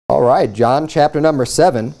All right, John chapter number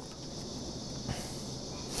 7.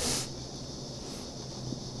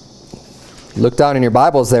 Look down in your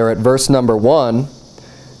Bibles there at verse number 1.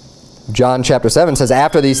 John chapter 7 says,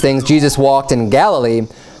 "After these things Jesus walked in Galilee,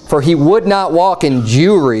 for he would not walk in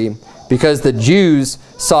Jewry, because the Jews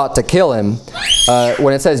sought to kill him."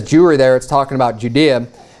 When it says Jewry there, it's talking about Judea.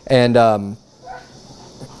 And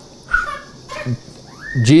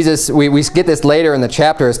Jesus, we get this later in the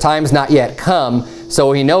chapter, his time's not yet come.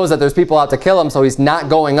 So he knows that there's people out to kill him, so he's not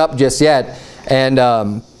going up just yet.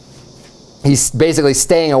 And he's basically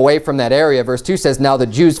staying away from that area. Verse 2 says, "Now the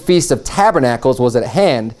Jews' feast of tabernacles was at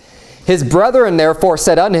hand. His brethren therefore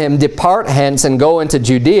said unto him, Depart hence and go into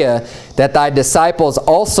Judea, that thy disciples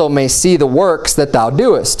also may see the works that thou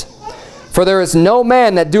doest. For there is no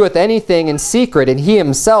man that doeth anything in secret, and he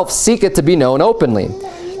himself seeketh to be known openly.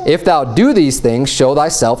 If thou do these things, show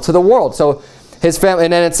thyself to the world." So his family,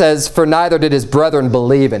 and then it says, "For neither did his brethren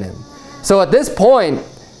believe in him." So at this point,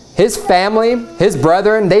 his family, his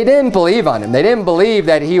brethren, they didn't believe on him. They didn't believe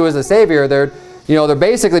that he was a savior. They're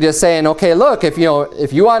basically just saying, okay, look, if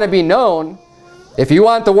you want to be known, if you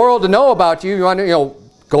want the world to know about you, you want to,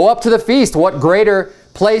 go up to the feast. What greater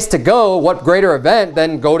place to go, what greater event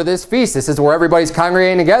than go to this feast? This is where everybody's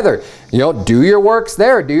congregating together. Do your works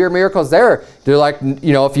there, do your miracles there. They're like,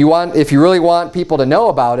 if you really want people to know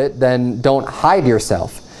about it, then don't hide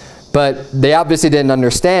yourself. But they obviously didn't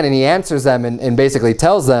understand, and he answers them and basically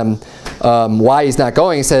tells them why he's not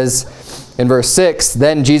going. He says in verse 6,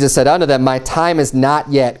 "Then Jesus said unto them, My time is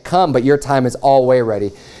not yet come, but your time is always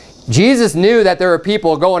ready." Jesus knew that there were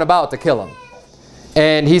people going about to kill him.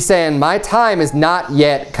 And he's saying, my time is not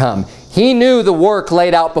yet come. He knew the work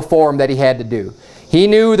laid out before him that he had to do. He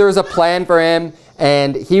knew there was a plan for him,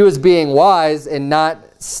 and he was being wise and not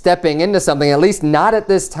stepping into something, at least not at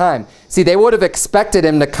this time. See, they would have expected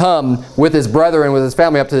him to come with his brethren, with his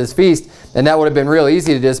family up to this feast, and that would have been real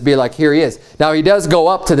easy to just be like, here he is. Now, he does go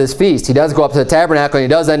up to this feast. He does go up to the tabernacle, and he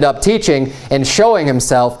does end up teaching and showing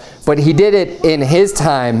himself, but he did it in his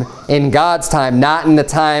time, in God's time, not in the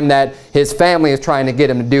time that his family is trying to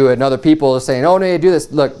get him to do it, and other people are saying, oh, no, you do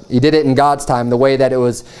this. Look, he did it in God's time, the way that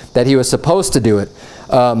he was supposed to do it.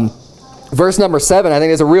 Verse number 7, I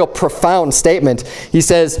think, is a real profound statement. He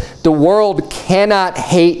says, "The world cannot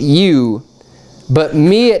hate you, but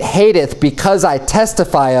me it hateth, because I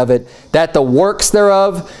testify of it, that the works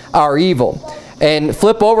thereof are evil." And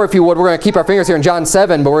flip over, if you would. We're going to keep our fingers here in John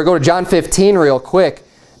 7, but we're going to go to John 15 real quick,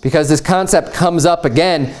 because this concept comes up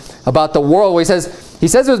again about the world. Where he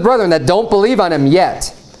says to his brethren that don't believe on him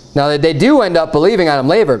yet. Now, they do end up believing on him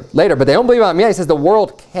later, but they don't believe on him yet. He says, the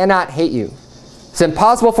world cannot hate you. It's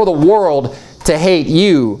impossible for the world to hate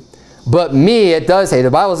you, but me it does hate.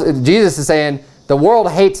 Jesus is saying, the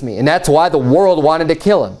world hates me, and that's why the world wanted to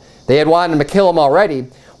kill him. They had wanted to kill him already.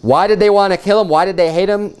 Why did they want to kill him? Why did they hate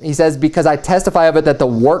him? He says, because I testify of it that the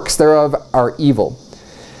works thereof are evil.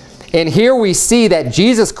 And here we see that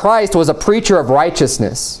Jesus Christ was a preacher of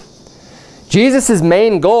righteousness. Jesus'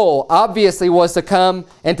 main goal, obviously, was to come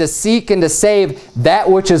and to seek and to save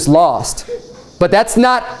that which is lost. But that's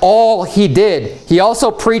not all he did. He also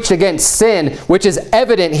preached against sin, which is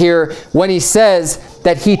evident here when he says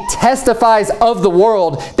that he testifies of the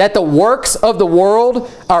world, that the works of the world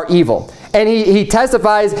are evil. And he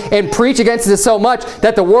testifies and preaches against it so much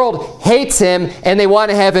that the world hates him and they want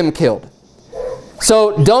to have him killed.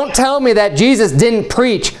 So don't tell me that Jesus didn't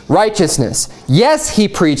preach righteousness. Yes, he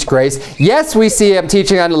preached grace. Yes, we see him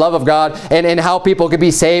teaching on the love of God and how people could be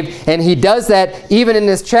saved. And he does that even in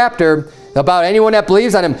this chapter about anyone that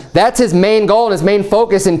believes on him. That's his main goal and his main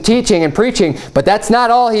focus in teaching and preaching. But that's not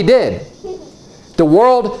all he did. The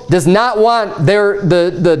world does not want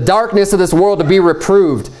the darkness of this world to be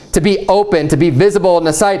reproved, to be open, to be visible in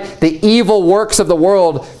the sight. The evil works of the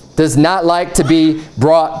world does not like to be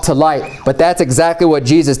brought to light. But that's exactly what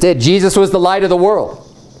Jesus did. Jesus was the light of the world.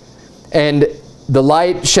 And the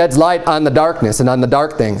light sheds light on the darkness and on the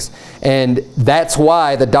dark things. And that's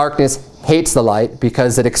why the darkness hates the light,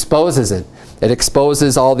 because it exposes it. It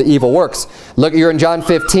exposes all the evil works. Look, you're in John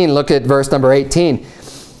 15. Look at verse number 18.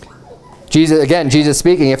 Jesus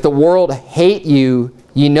speaking, "If the world hate you,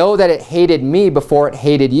 ye know that it hated me before it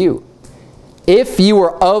hated you. If you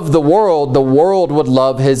were of the world would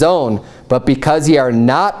love his own. But because ye are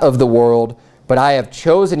not of the world, but I have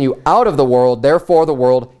chosen you out of the world, therefore the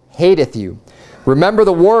world hateth you. Remember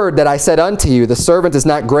the word that I said unto you, the servant is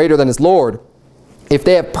not greater than his Lord. If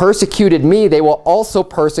they have persecuted me, they will also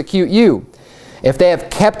persecute you. If they have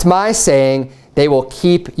kept my saying, they will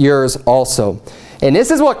keep yours also." And this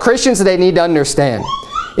is what Christians today need to understand.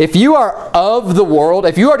 If you are of the world,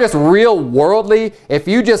 if you are just real worldly, if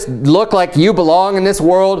you just look like you belong in this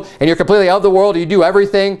world and you're completely of the world, you do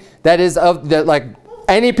everything that is of the, like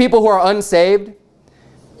any people who are unsaved,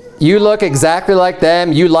 you look exactly like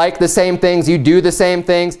them, you like the same things, you do the same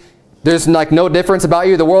things, there's like no difference about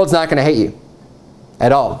you, the world's not going to hate you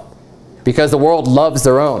at all because the world loves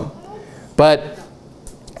their own. But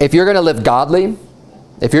if you're going to live godly,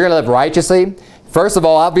 if you're going to live righteously, first of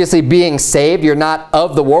all, obviously being saved, you're not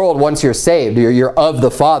of the world once you're saved. You're of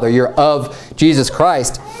the Father. You're of Jesus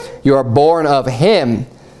Christ. You are born of Him.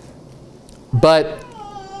 But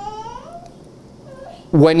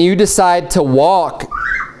when you decide to walk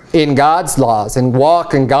in God's laws and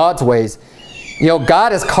walk in God's ways, you know,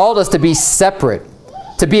 God has called us to be separate,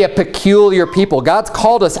 to be a peculiar people. God's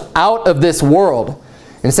called us out of this world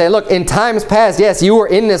and say, look, in times past, yes, you were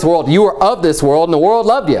in this world. You were of this world, and the world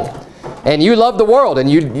loved you. And you love the world,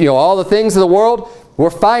 and you know all the things of the world,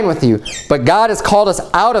 we're fine with you. But God has called us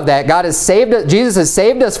out of that. God has saved us. Jesus has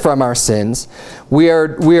saved us from our sins. We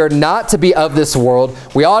are not to be of this world.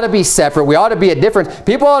 We ought to be separate. We ought to be a different.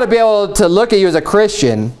 People ought to be able to look at you as a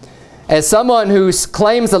Christian, as someone who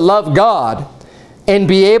claims to love God, and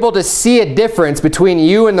be able to see a difference between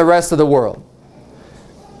you and the rest of the world.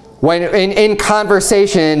 When in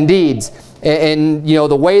conversation and deeds, and you know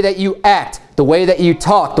the way that you act, the way that you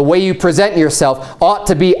talk, the way you present yourself ought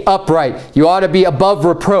to be upright. You ought to be above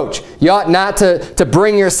reproach. You ought not to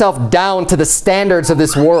bring yourself down to the standards of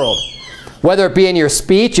this world. Whether it be in your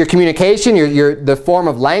speech, your communication, the form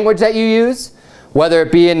of language that you use, whether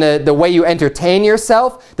it be in the way you entertain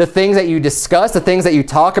yourself, the things that you discuss, the things that you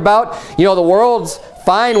talk about. You know, the world's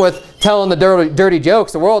fine with telling the dirty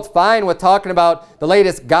jokes. The world's fine with talking about the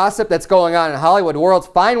latest gossip that's going on in Hollywood. The world's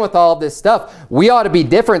fine with all of this stuff. We ought to be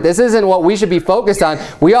different. This isn't what we should be focused on.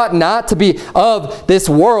 We ought not to be of this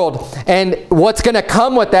world. And what's going to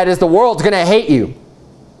come with that is the world's going to hate you.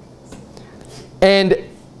 And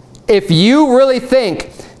if you really think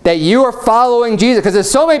that you are following Jesus, because there's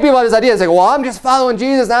so many people have this idea, it's like, well, I'm just following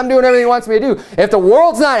Jesus, and I'm doing everything He wants me to do. If the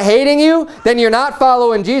world's not hating you, then you're not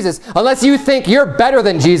following Jesus, unless you think you're better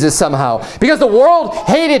than Jesus somehow. Because the world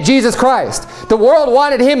hated Jesus Christ. The world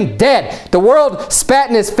wanted Him dead. The world spat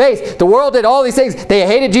in His face. The world did all these things. They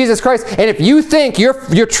hated Jesus Christ. And if you think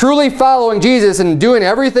you're truly following Jesus and doing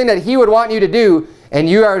everything that He would want you to do, and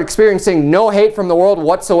you are experiencing no hate from the world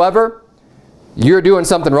whatsoever, you're doing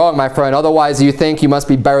something wrong, my friend. Otherwise, you think you must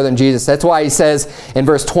be better than Jesus. That's why He says in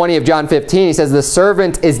verse 20 of John 15, He says, the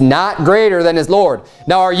servant is not greater than his Lord.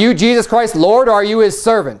 Now, are you Jesus Christ Lord, or are you His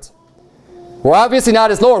servant? We're obviously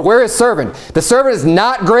not His Lord. We're His servant. The servant is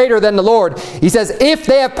not greater than the Lord. He says, if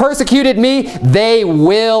they have persecuted me, they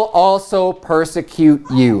will also persecute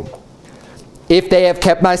you. If they have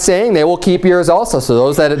kept my saying, they will keep yours also. So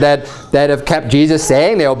those that have kept Jesus'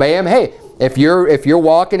 saying, they obey Him. Hey, if you're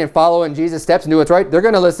walking and following Jesus' steps and do what's right, they're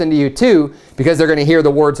going to listen to you too, because they're going to hear the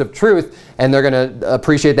words of truth, and they're going to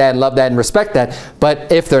appreciate that and love that and respect that.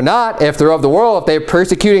 But if they're not, if they're of the world, if they're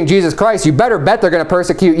persecuting Jesus Christ, you better bet they're going to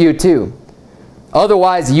persecute you too.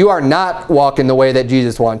 Otherwise, you are not walking the way that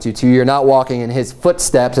Jesus wants you to. You're not walking in His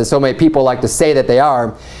footsteps, as so many people like to say that they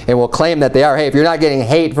are and will claim that they are. Hey, if you're not getting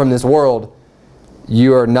hate from this world,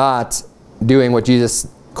 you are not doing what Jesus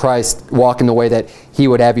Christ, walking the way that He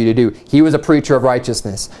would have you to do. He was a preacher of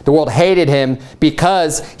righteousness. The world hated Him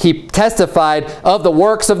because He testified of the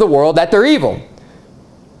works of the world that they're evil.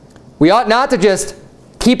 We ought not to just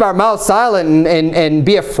keep our mouths silent and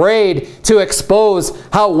be afraid to expose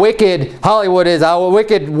how wicked Hollywood is, how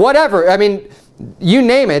wicked whatever. I mean, you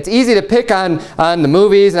name it. It's easy to pick on the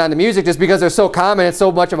movies and on the music just because they're so common. It's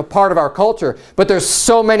so much of a part of our culture. But there's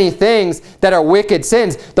so many things that are wicked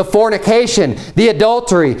sins. The fornication, the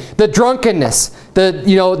adultery, the drunkenness,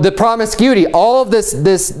 the promiscuity, all of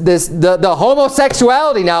the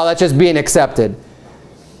homosexuality now that's just being accepted.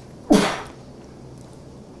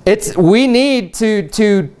 We need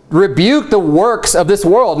to rebuke the works of this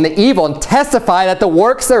world and the evil and testify that the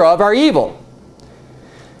works thereof are evil.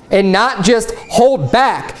 And not just hold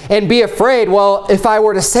back and be afraid, well, if I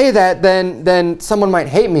were to say that, then someone might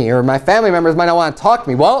hate me, or my family members might not want to talk to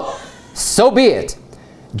me. Well, so be it.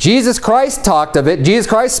 Jesus Christ talked of it. Jesus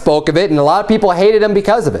Christ spoke of it, and a lot of people hated Him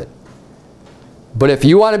because of it. But if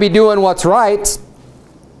you want to be doing what's right,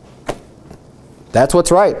 that's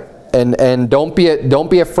what's right. And don't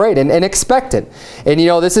be afraid and expect it. And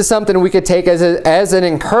this is something we could take as an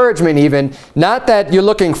encouragement even. Not that you're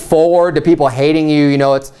looking forward to people hating you.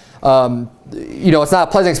 It's it's not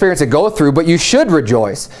a pleasant experience to go through, but you should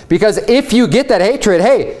rejoice. Because if you get that hatred,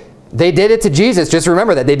 hey, they did it to Jesus. Just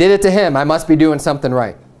remember that. They did it to Him. I must be doing something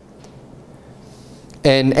right.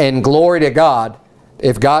 And glory to God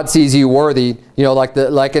if God sees you worthy, you know,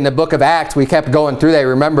 like in the book of Acts, we kept going through that.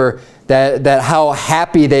 Remember that how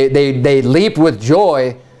happy they leaped with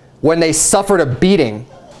joy when they suffered a beating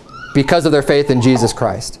because of their faith in Jesus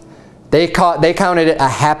Christ. They counted it a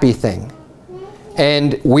happy thing.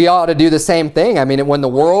 And we ought to do the same thing. I mean, when the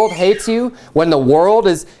world hates you, when the world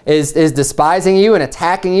is despising you and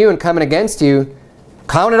attacking you and coming against you,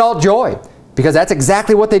 count it all joy. Because that's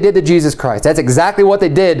exactly what they did to Jesus Christ. That's exactly what they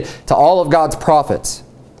did to all of God's prophets.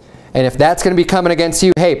 And if that's going to be coming against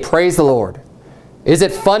you, hey, praise the Lord. Is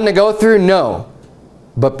it fun to go through? No.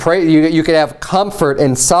 But you can have comfort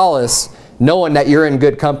and solace knowing that you're in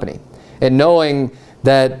good company. And knowing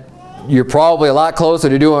that you're probably a lot closer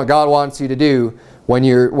to doing what God wants you to do when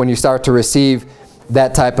you start to receive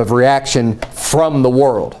that type of reaction from the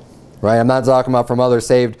world. Right? I'm not talking about from other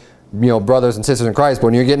saved, you know, brothers and sisters in Christ, but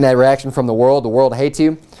when you're getting that reaction from the world hates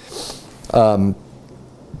you,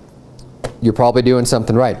 you're probably doing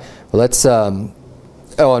something right. Well, let's, and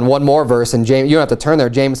one more verse, and James, you don't have to turn there.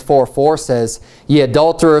 James 4:4 says, "Ye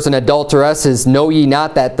adulterers and adulteresses, know ye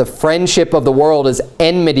not that the friendship of the world is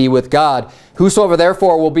enmity with God? Whosoever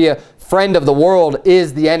therefore will be a friend of the world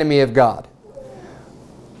is the enemy of God."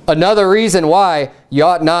 Another reason why you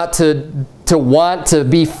ought not to want to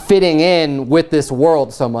be fitting in with this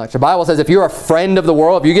world so much. The Bible says if you're a friend of the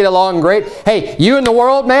world, if you get along great, hey, you and the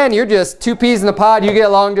world, man, you're just two peas in the pod, you get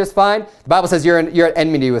along just fine. The Bible says you're at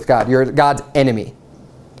enmity with God. You're God's enemy.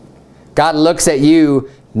 God looks at you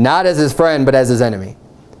not as his friend, but as his enemy.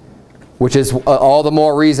 Which is all the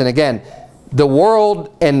more reason, again, the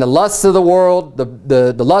world and the lusts of the world,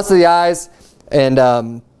 the lust of the eyes, and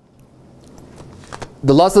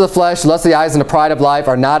the lust of the flesh, the lust of the eyes, and the pride of life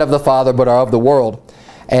are not of the Father, but are of the world.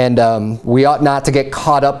 And we ought not to get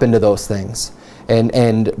caught up into those things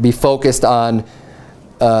and be focused on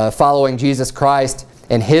following Jesus Christ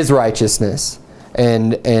and his righteousness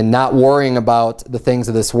and not worrying about the things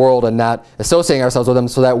of this world and not associating ourselves with them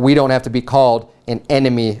so that we don't have to be called an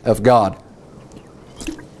enemy of God.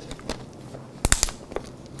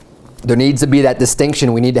 There needs to be that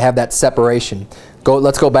distinction. We need to have that separation.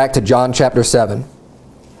 Let's go back to John chapter 7.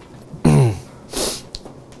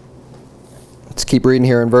 Let's keep reading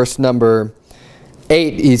here in verse number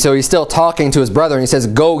 8. So he's still talking to his brethren. He says,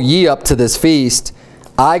 "Go ye up to this feast.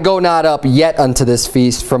 I go not up yet unto this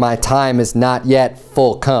feast, for my time is not yet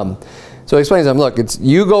full come." So he explains to them, look, it's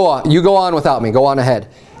you go on without me. Go on ahead.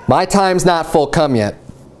 My time's not full come yet.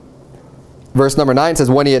 Verse number 9 says,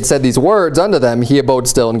 "When he had said these words unto them, he abode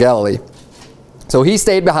still in Galilee." So he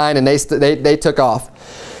stayed behind and they took off.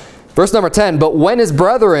 Verse number 10, "But when his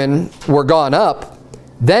brethren were gone up,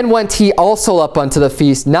 then went he also up unto the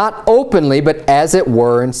feast, not openly, but as it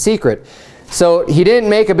were in secret." So he didn't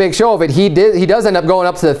make a big show of it. He does end up going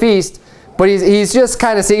up to the feast, but he's just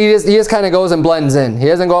kind of, he just kind of goes and blends in. He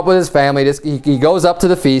doesn't go up with his family. He goes up to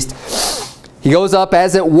the feast. He goes up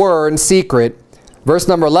as it were in secret. Verse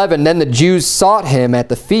number 11, "Then the Jews sought him at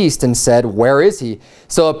the feast and said, Where is he?"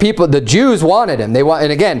 So the Jews wanted him.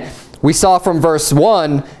 And again, we saw from verse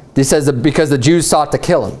 1, it says because the Jews sought to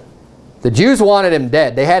kill him. The Jews wanted him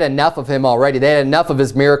dead. They had enough of him already. They had enough of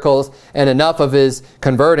his miracles and enough of his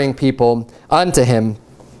converting people unto him.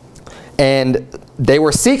 And they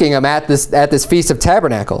were seeking him at this Feast of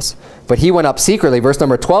Tabernacles. But he went up secretly. Verse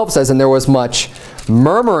number 12 says, "And there was much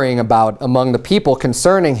murmuring about among the people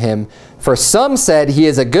concerning him. For some said, He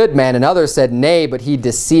is a good man, and others said, Nay, but he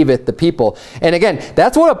deceiveth the people." And again,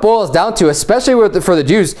 that's what it boils down to, especially for the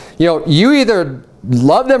Jews. You know, you either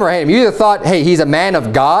loved him or hate him. You either thought, hey, he's a man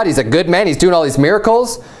of God, he's a good man, he's doing all these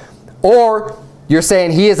miracles, or you're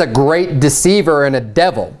saying he is a great deceiver and a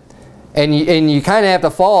devil. And you kind of have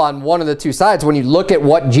to fall on one of the two sides when you look at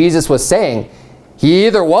what Jesus was saying. He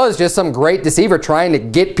either was just some great deceiver trying to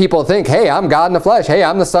get people to think, hey, I'm God in the flesh, hey,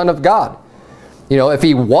 I'm the Son of God. You know, if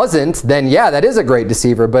he wasn't, then yeah, that is a great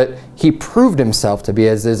deceiver, but he proved himself to be,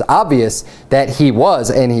 as is obvious that he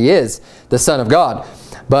was and he is the Son of God.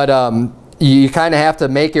 But you kind of have to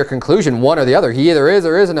make your conclusion one or the other. He either is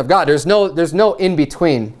or isn't of God. There's no in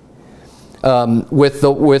between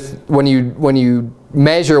when you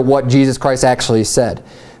measure what Jesus Christ actually said.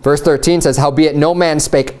 Verse 13 says, "Howbeit no man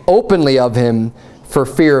spake openly of him for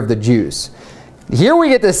fear of the Jews." Here we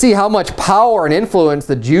get to see how much power and influence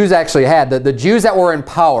the Jews actually had. The Jews that were in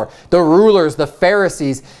power, the rulers, the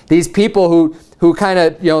Pharisees, these people who kind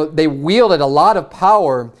of, you know, they wielded a lot of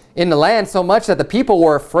power in the land, so much that the people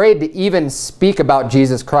were afraid to even speak about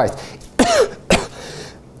Jesus Christ.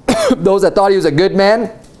 Those that thought he was a good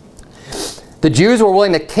man, the Jews were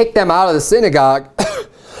willing to kick them out of the synagogue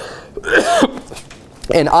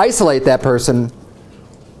and isolate that person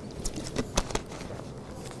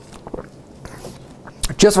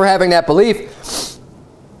just for having that belief,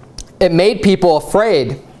 it made people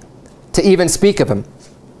afraid to even speak of him.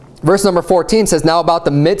 Verse number 14 says, now about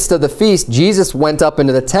the midst of the feast, Jesus went up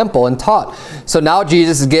into the temple and taught. So now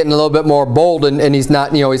Jesus is getting a little bit more bold, and he's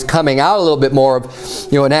not, he's coming out a little bit more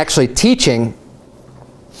of, and actually teaching.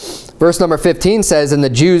 Verse number 15 says, and the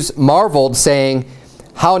Jews marveled, saying,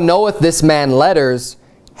 how knoweth this man letters,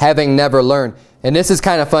 having never learned? And this is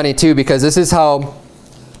kind of funny too, because this is how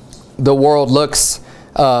the world looks,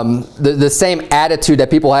 the same attitude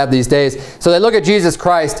that people have these days. So they look at Jesus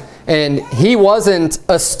Christ, and he wasn't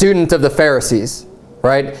a student of the Pharisees,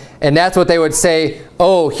 right? And that's what they would say,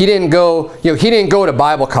 oh, he didn't go, he didn't go to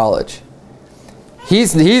Bible college.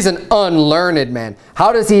 He's an unlearned man.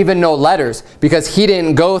 How does he even know letters? Because he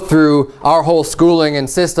didn't go through our whole schooling and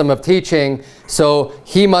system of teaching, so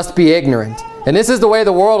he must be ignorant. And this is the way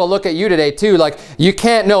the world will look at you today too. Like, you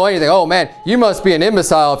can't know anything. Oh man, you must be an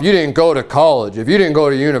imbecile if you didn't go to college, if you didn't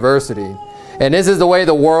go to university. And this is the way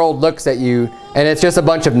the world looks at you, and it's just a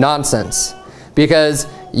bunch of nonsense. Because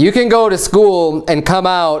you can go to school and come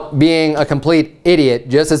out being a complete idiot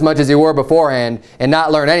just as much as you were beforehand and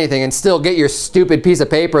not learn anything, and still get your stupid piece of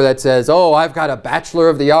paper that says, oh, I've got a Bachelor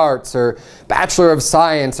of the Arts or Bachelor of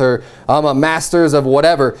Science, or I'm a Master's of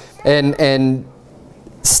whatever, and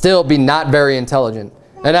still be not very intelligent.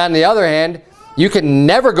 And on the other hand, you can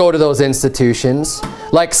never go to those institutions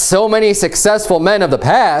like so many successful men of the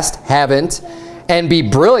past haven't, and be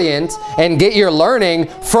brilliant and get your learning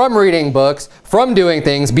from reading books, from doing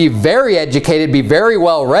things, be very educated, be very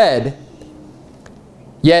well read,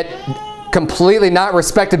 yet completely not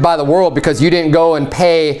respected by the world because you didn't go and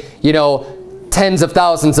pay, tens of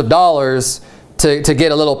thousands of dollars to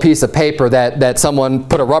get a little piece of paper that someone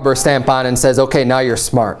put a rubber stamp on and says, okay, now you're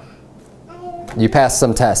smart. You passed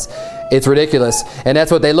some tests. It's ridiculous. And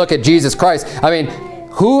that's what they look at Jesus Christ. I mean,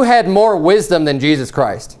 who had more wisdom than Jesus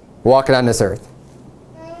Christ walking on this earth?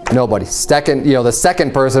 Nobody. The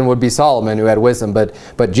second person would be Solomon, who had wisdom,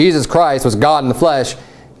 but Jesus Christ was God in the flesh.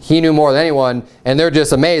 He knew more than anyone, and they're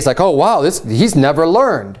just amazed, like, oh wow, he's never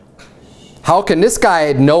learned. How can this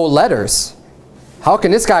guy know letters? How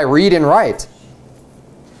can this guy read and write?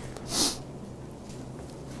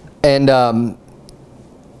 And I'm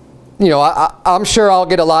sure I'll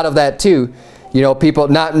get a lot of that too. People,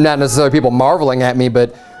 not necessarily people marveling at me,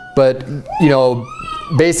 but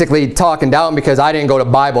basically talking down because I didn't go to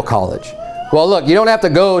Bible college. Well, look, you don't have to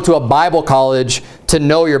go to a Bible college to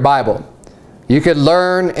know your Bible. You could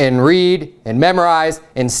learn and read and memorize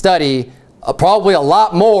and study probably a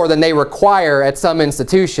lot more than they require at some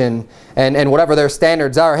institution and whatever their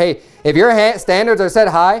standards are. Hey, if your standards are set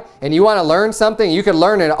high and you want to learn something, you can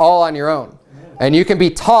learn it all on your own. And you can be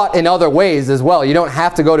taught in other ways as well. You don't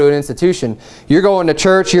have to go to an institution. You're going to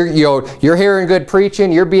church, you're hearing good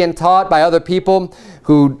preaching, you're being taught by other people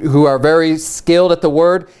who are very skilled at the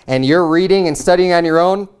Word, and you're reading and studying on your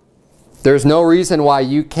own. There's no reason why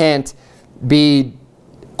you can't be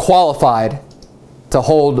qualified to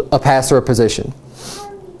hold a pastorate position.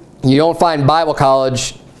 You don't find Bible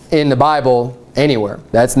college in the Bible anywhere.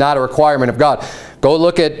 That's not a requirement of God. Go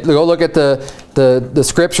look at the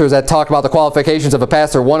scriptures that talk about the qualifications of a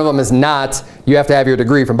pastor. One of them is not, you have to have your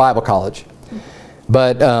degree from Bible college.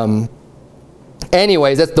 But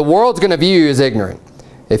anyways, the world's going to view you as ignorant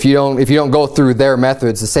if you don't go through their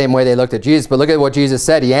methods the same way they looked at Jesus. But look at what Jesus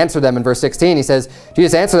said. He answered them in verse 16. He says,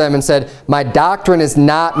 Jesus answered them and said, my doctrine is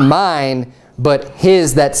not mine, but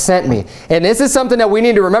his that sent me. And this is something that we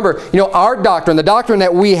need to remember. Our doctrine, the doctrine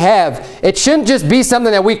that we have, it shouldn't just be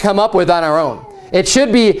something that we come up with on our own. It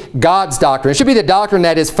should be God's doctrine. It should be the doctrine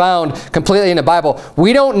that is found completely in the Bible.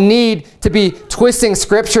 We don't need to be twisting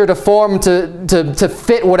Scripture to form to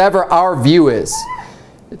fit whatever our view is.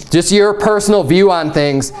 Just your personal view on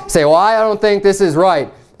things. Say, well, I don't think this is right.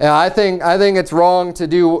 I think it's wrong to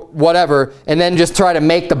do whatever, and then just try to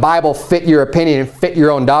make the Bible fit your opinion and fit your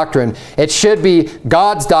own doctrine. It should be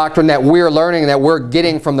God's doctrine that we're learning, that we're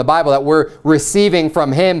getting from the Bible, that we're receiving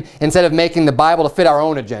from Him, instead of making the Bible to fit our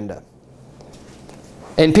own agenda.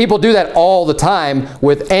 And people do that all the time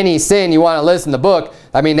with any sin. You want to listen to the book.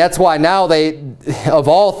 I mean, that's why now of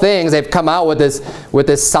all things, they've come out with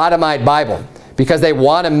this sodomite Bible. Because they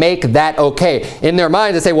want to make that okay. In their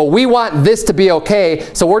minds, they say, well, we want this to be okay,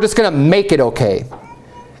 so we're just going to make it okay.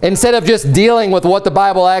 Instead of just dealing with what the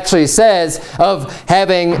Bible actually says of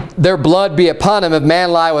having their blood be upon them, if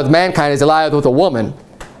man lie with mankind as he lieth with a woman,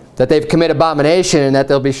 that they've committed abomination and that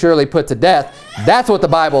they'll be surely put to death. That's what the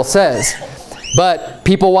Bible says. But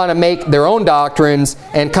people want to make their own doctrines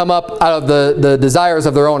and come up out of the desires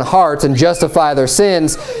of their own hearts and justify their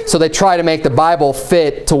sins, so they try to make the Bible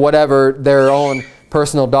fit to whatever their own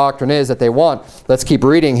personal doctrine is that they want. Let's keep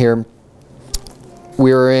reading here.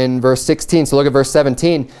 We're in verse 16, so look at verse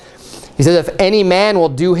 17. He says, if any man will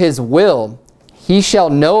do his will, he shall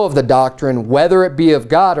know of the doctrine, whether it be of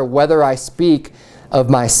God or whether I speak of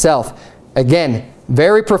myself. Again,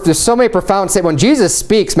 there's so many profound statements. When Jesus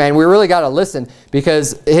speaks, man, we really got to listen,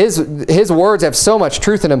 because his words have so much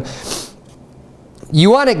truth in them. You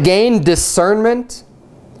want to gain discernment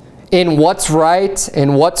in what's right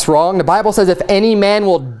and what's wrong? The Bible says, if any man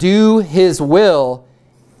will do his will,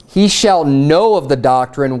 he shall know of the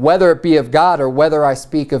doctrine, whether it be of God or whether I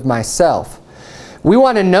speak of myself. We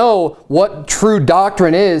want to know what true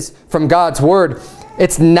doctrine is from God's Word.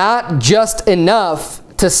 It's not just enough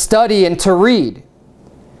to study and to read.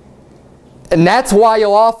 And that's why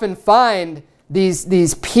you'll often find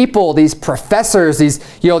these people, these professors,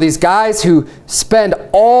 these guys who spend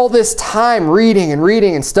all this time reading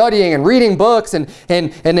and studying and reading books and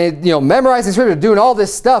they, memorizing scripture, doing all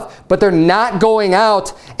this stuff, but they're not going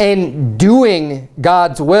out and doing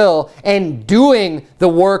God's will and doing the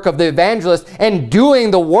work of the evangelist and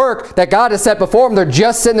doing the work that God has set before them. They're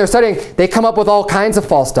just sitting there studying. They come up with all kinds of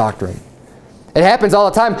false doctrine. It happens all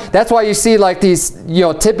the time. That's why you see like these,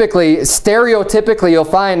 stereotypically you'll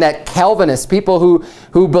find that Calvinists, people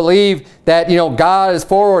who believe that, God is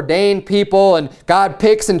foreordained people and God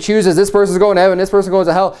picks and chooses this person's going to heaven, this person goes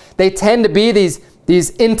to hell. They tend to be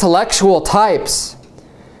these intellectual types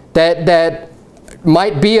that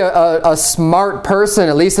might be a smart person,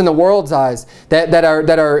 at least in the world's eyes, that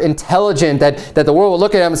are intelligent, that the world will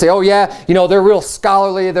look at them and say, oh yeah, they're real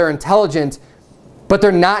scholarly, they're intelligent. But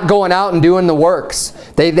they're not going out and doing the works.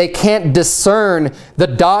 They can't discern the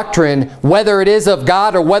doctrine, whether it is of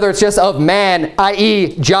God or whether it's just of man,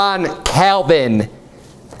 i.e. John Calvin.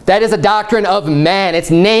 That is a doctrine of man. It's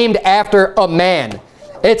named after a man.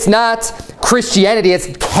 It's not Christianity, it's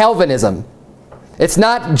Calvinism. It's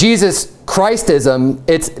not Jesus Christism,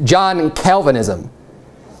 it's John Calvinism.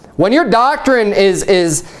 When your doctrine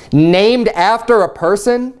is named after a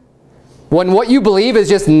person, when what you believe is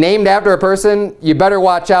just named after a person, you better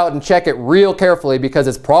watch out and check it real carefully, because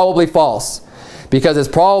it's probably false. Because it's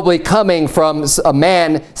probably coming from a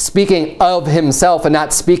man speaking of himself and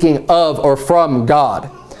not speaking of or from God.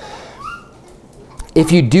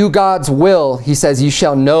 If you do God's will, he says, you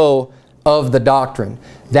shall know of the doctrine.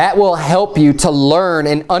 That will help you to learn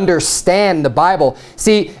and understand the Bible.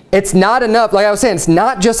 See, it's not enough, like I was saying, it's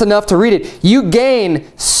not just enough to read it. You gain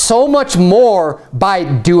so much more by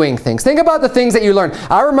doing things. Think about the things that you learn.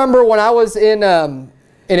 I remember when I was in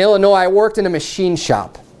Illinois, I worked in a machine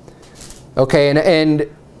shop. Okay, and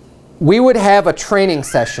we would have a training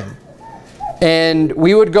session. And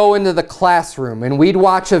we would go into the classroom and we'd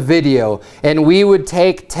watch a video and we would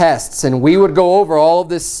take tests and we would go over all of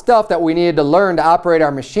this stuff that we needed to learn to operate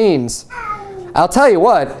our machines. I'll tell you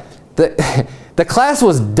what, the class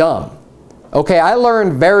was dumb. Okay, I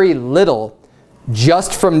learned very little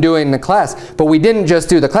just from doing the class. But we didn't just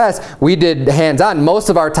do the class, we did hands-on. Most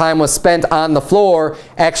of our time was spent on the floor,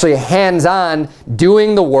 actually hands-on,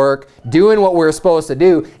 doing the work, doing what we were supposed to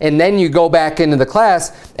do, and then you go back into the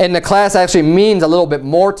class, and the class actually means a little bit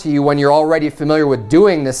more to you when you're already familiar with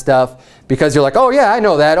doing this stuff, because you're like, oh yeah, I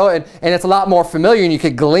know that, and it's a lot more familiar, and you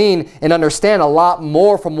could glean and understand a lot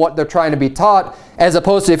more from what they're trying to be taught, as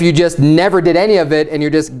opposed to if you just never did any of it and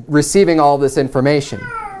you're just receiving all this information.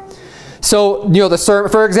 So,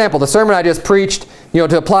 for example, the sermon I just preached,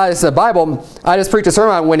 to apply this to the Bible, I just preached a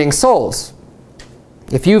sermon on winning souls.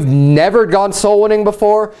 If you've never gone soul winning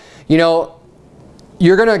before,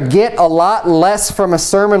 you're going to get a lot less from a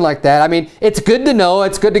sermon like that. I mean, it's good to know,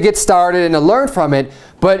 it's good to get started and to learn from it,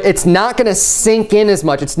 but it's not going to sink in as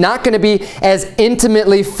much. It's not going to be as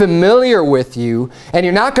intimately familiar with you, and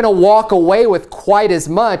you're not going to walk away with quite as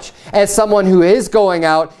much as someone who is going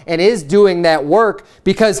out and is doing that work,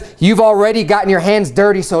 because you've already gotten your hands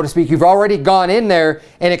dirty, so to speak. You've already gone in there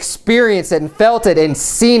and experienced it and felt it and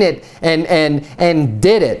seen it and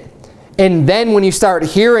did it. And then when you start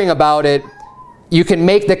hearing about it, you can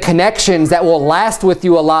make the connections that will last with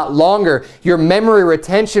you a lot longer. Your memory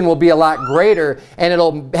retention will be a lot greater, and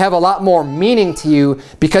it'll have a lot more meaning to you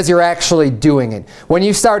because you're actually doing it. When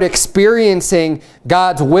you start experiencing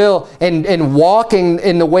God's will and walking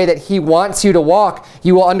in the way that He wants you to walk,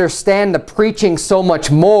 you will understand the preaching so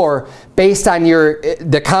much more based on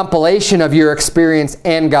the compilation of your experience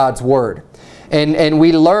and God's Word. And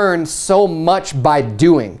we learn so much by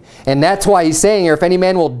doing. And that's why he's saying here, if any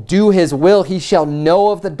man will do his will, he shall know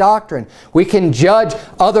of the doctrine. We can judge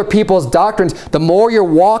other people's doctrines. The more you're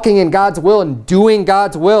walking in God's will and doing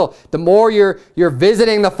God's will, the more you're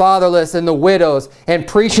visiting the fatherless and the widows and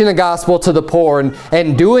preaching the gospel to the poor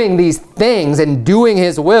and doing these things and doing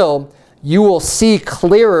his will, you will see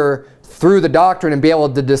clearer through the doctrine and be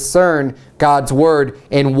able to discern God's word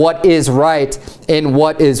and what is right and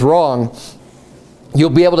what is wrong. You'll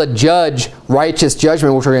be able to judge righteous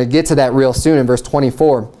judgment, which we're going to get to that real soon in verse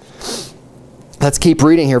 24. Let's keep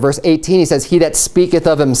reading here. Verse 18, he says, he that speaketh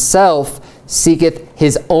of himself seeketh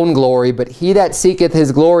his own glory, but he that seeketh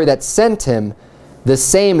his glory that sent him, the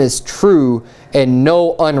same is true, and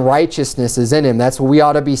no unrighteousness is in him. That's what we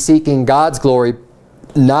ought to be seeking, God's glory,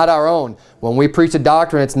 not our own. When we preach a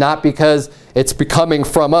doctrine, it's not because it's coming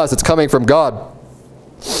from us. It's coming from God.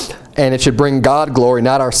 And it should bring God glory,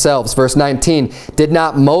 not ourselves. Verse 19, did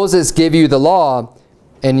not Moses give you the law,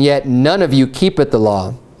 and yet none of you keepeth the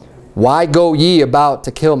law? Why go ye about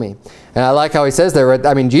to kill me? And I like how he says there.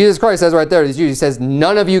 I mean, Jesus Christ says right there, he says,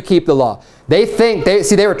 none of you keep the law. They think,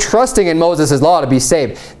 they were trusting in Moses' law to be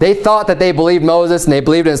saved. They thought that they believed Moses and they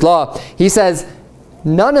believed in his law. He says,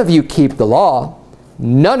 none of you keep the law.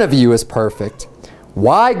 None of you is perfect.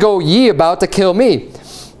 Why go ye about to kill me?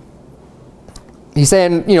 He's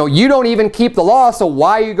saying, you know, you don't even keep the law, so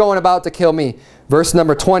why are you going about to kill me? Verse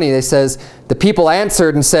number 20, they says, the people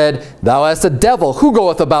answered and said, thou hast a devil, who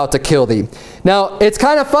goeth about to kill thee? Now, it's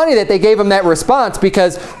kind of funny that they gave him that response,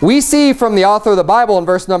 because we see from the author of the Bible in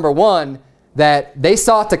verse number 1 that they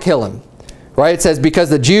sought to kill him. Right? It says, because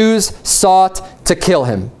the Jews sought to kill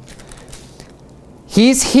him.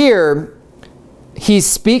 He's here, he's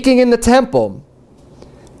speaking in the temple,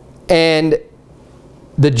 and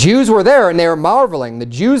the Jews were there and they were marveling. The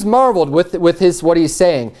Jews marveled with what he's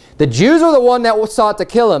saying. The Jews are the one that sought to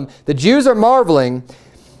kill him. The Jews are marveling.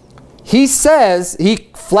 He says, he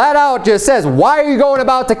flat out just says, why are you going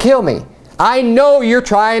about to kill me? I know you're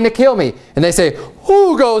trying to kill me. And they say,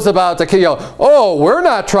 who goes about to kill you? Oh, we're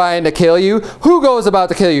not trying to kill you. Who goes about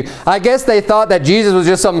to kill you? I guess they thought that Jesus was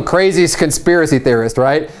just some crazy conspiracy theorist,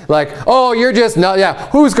 right? Like, oh, you're just not, yeah,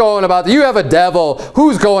 who's going about, you have a devil.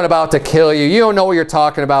 Who's going about to kill you? You don't know what you're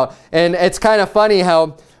talking about. And it's kind of funny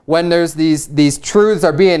how when there's these truths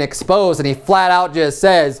are being exposed and he flat out just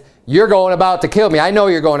says, you're going about to kill me. I know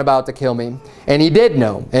you're going about to kill me. And he did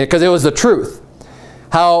know, because it was the truth.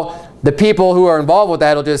 How the people who are involved with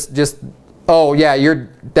that will just oh yeah,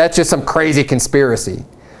 that's just some crazy conspiracy.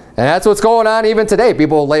 And that's what's going on even today.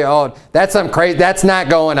 People lay, oh, that's some crazy, that's not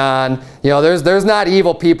going on. You know, there's not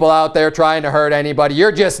evil people out there trying to hurt anybody.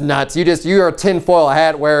 You're just nuts. You're a tinfoil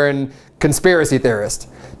hat wearing conspiracy theorist.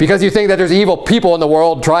 Because you think that there's evil people in the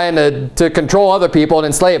world trying to control other people and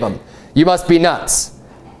enslave them. You must be nuts.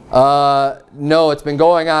 No, it's been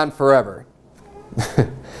going on forever.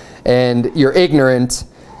 And you're ignorant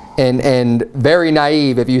and very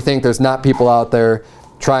naive if you think there's not people out there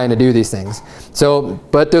trying to do these things. So,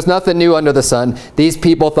 but there's nothing new under the sun. These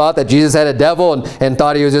people thought that Jesus had a devil and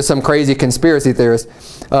thought he was just some crazy conspiracy theorist.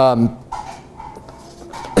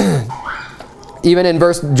 Even in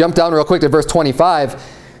jump down real quick to verse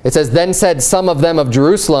 25, it says, then said some of them of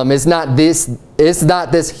Jerusalem, is not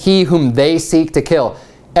this he whom they seek to kill?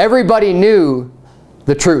 Everybody knew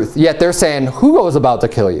the truth, yet they're saying, who goes about to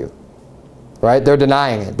kill you? Right? They're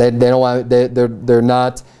denying it. They don't want. They're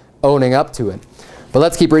not owning up to it. But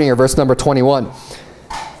let's keep reading here. Verse number 21.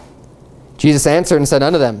 Jesus answered and said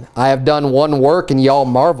unto them, I have done one work, and ye all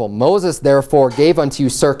marvel. Moses therefore gave unto you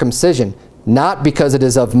circumcision, not because it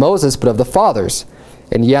is of Moses, but of the fathers.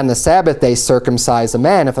 And ye on the Sabbath day circumcise a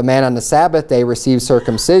man. If a man on the Sabbath day receives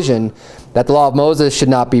circumcision, that the law of Moses should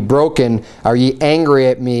not be broken, are ye angry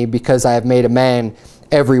at me because I have made a man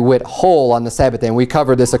every whit whole on the Sabbath day? And we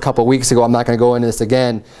covered this a couple weeks ago. I'm not going to go into this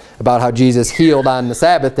again about how Jesus healed on the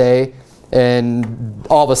Sabbath day, and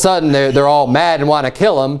all of a sudden they're all mad and want to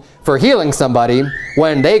kill him for healing somebody,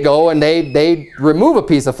 when they go and they remove a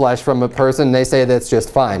piece of flesh from a person and they say that's just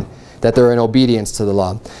fine, that they're in obedience to the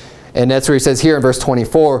law. And that's where he says here in verse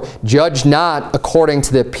 24, judge not according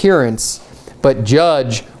to the appearance, but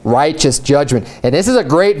judge righteous judgment. And this is a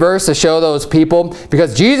great verse to show those people,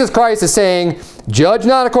 because Jesus Christ is saying, judge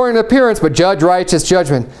not according to appearance, but judge righteous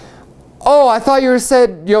judgment. Oh, I thought you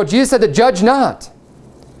said, you know, Jesus said to judge not.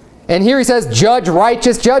 And here he says, judge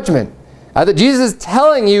righteous judgment. Jesus is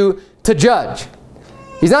telling you to judge.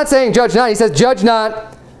 He's not saying judge not. He says judge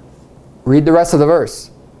not. Read the rest of the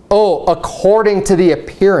verse. Oh, according to the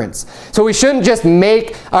appearance. So we shouldn't just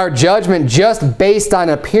make our judgment just based on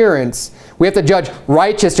appearance. We have to judge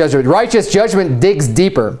righteous judgment. Righteous judgment digs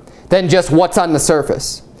deeper. than just what's on the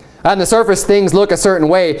surface. On the surface, things look a certain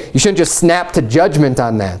way. You shouldn't just snap to judgment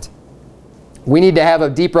on that. We need to have a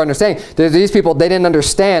deeper understanding. These people, they didn't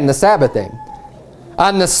understand the Sabbath thing.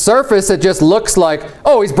 On the surface, it just looks like,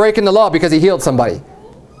 oh, he's breaking the law because he healed somebody.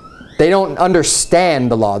 They don't understand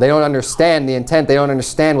the law. They don't understand the intent. They don't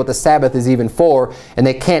understand what the Sabbath is even for. And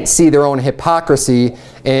they can't see their own hypocrisy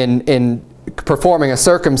in performing a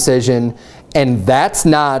circumcision. And that's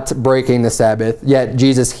not breaking the Sabbath. Yet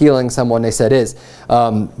Jesus healing someone, they said, is.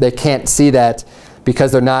 They can't see that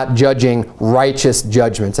because they're not judging righteous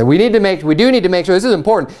judgments. And we do need to make sure, this is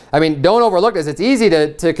important. I mean, don't overlook this. It's easy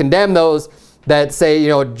to condemn those that say,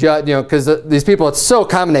 because these people, it's so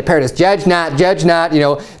common, they parrot this, judge not,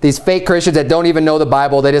 these fake Christians that don't even know the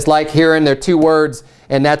Bible. They just like hearing their 2 words,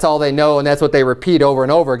 and that's all they know, and that's what they repeat over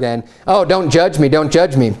and over again. Oh, don't judge me, don't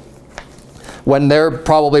judge me. When they're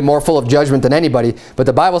probably more full of judgment than anybody. But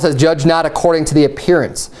the Bible says, judge not according to the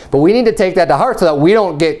appearance. But we need to take that to heart so that we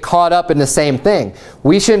don't get caught up in the same thing.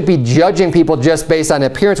 We shouldn't be judging people just based on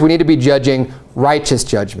appearance. We need to be judging righteous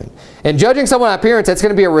judgment. And judging someone on appearance, that's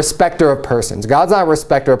going to be a respecter of persons. God's not a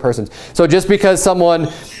respecter of persons. So just because someone,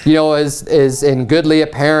 is in goodly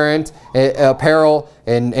apparel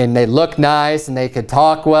and they look nice and they could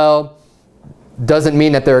talk well, doesn't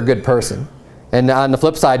mean that they're a good person. And on the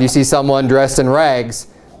flip side, you see someone dressed in rags,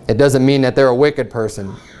 it doesn't mean that they're a wicked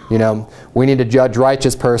person. We need to judge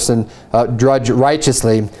judge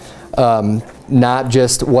righteously, not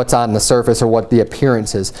just what's on the surface or what the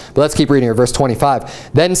appearance is. But let's keep reading here, verse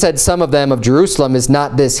 25. Then said some of them of Jerusalem, is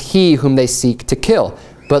not this he whom they seek to kill?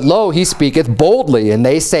 But lo, he speaketh boldly, and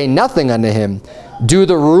they say nothing unto him. Do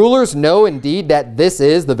the rulers know indeed that this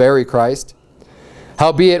is the very Christ?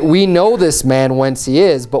 Howbeit we know this man whence he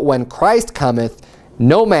is, but when Christ cometh,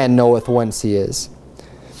 no man knoweth whence he is.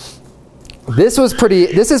 This is pretty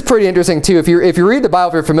interesting too. If you read the Bible,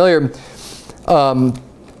 if you're familiar,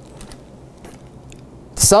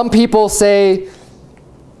 some people say,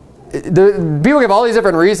 people give all these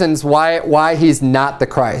different reasons why he's not the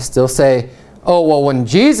Christ. They'll say, oh, well, when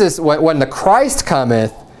the Christ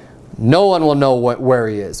cometh, no one will know where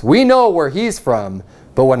he is. We know where he's from,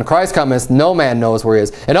 but when Christ cometh, no man knows where he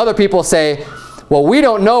is. And other people say, well, we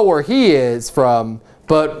don't know where he is from,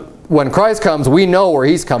 but when Christ comes, we know where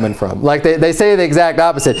he's coming from. Like they say the exact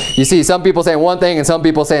opposite. You see some people saying one thing and some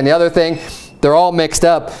people saying the other thing. They're all mixed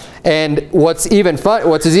up. And what's even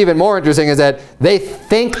more interesting is that they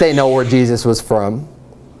think they know where Jesus was from,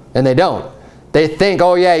 and they don't. They think,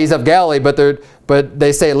 oh yeah, he's of Galilee, but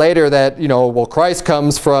they say later that, well, Christ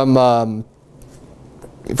comes from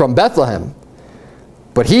Bethlehem.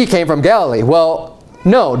 But he came from Galilee. Well,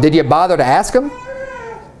 no. Did you bother to ask him?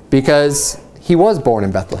 Because he was born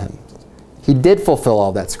in Bethlehem. He did fulfill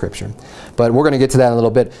all that scripture. But we're going to get to that in a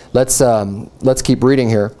little bit. Let's keep reading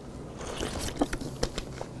here.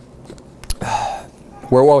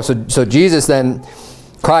 So Jesus then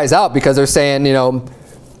cries out because they're saying,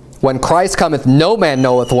 when Christ cometh, no man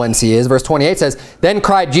knoweth whence he is. Verse 28 says, Then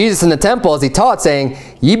cried Jesus in the temple as he taught, saying,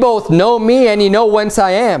 Ye both know me, and ye know whence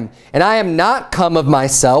I am. And I am not come of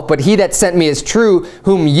myself, but he that sent me is true,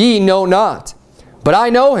 whom ye know not. But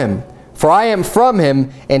I know him, for I am from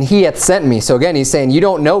him, and he hath sent me. So again, he's saying, you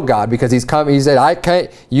don't know God, because he's come. He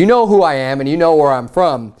said, you know who I am, and you know where I'm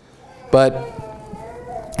from. But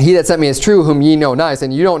he that sent me is true, whom ye know not.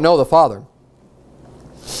 And you don't know the Father.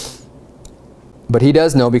 But he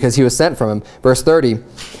does know, because he was sent from him. Verse 30.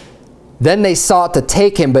 Then they sought to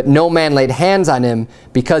take him, but no man laid hands on him,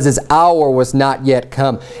 because his hour was not yet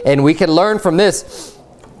come. And we can learn from this.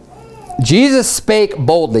 Jesus spake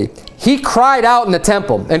boldly. He cried out in the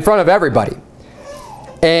temple in front of everybody.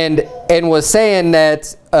 And was saying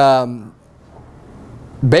that,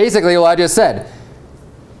 basically what I just said,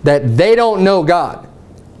 that they don't know God.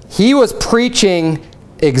 He was preaching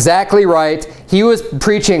exactly right. He was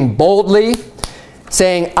preaching boldly,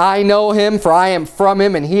 saying, I know him, for I am from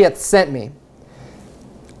him, and he hath sent me.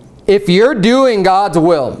 If you're doing God's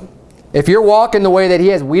will, if you're walking the way that he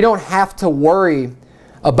has, we don't have to worry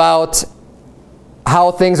about how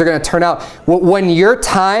things are going to turn out. When your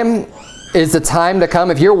time is the time to come,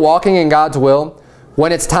 if you're walking in God's will,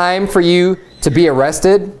 when it's time for you to be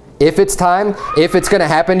arrested, if it's going to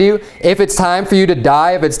happen to you, if it's time for you to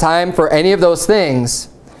die, if it's time for any of those things,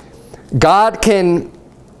 God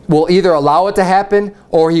will either allow it to happen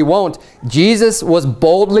or he won't. Jesus was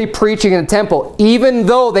boldly preaching in the temple, even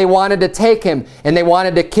though they wanted to take him and they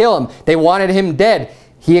wanted to kill him. They wanted him dead.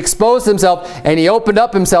 He exposed himself and he opened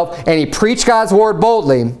up himself and he preached God's word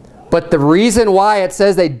boldly. But the reason why it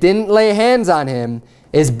says they didn't lay hands on him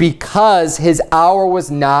is because his hour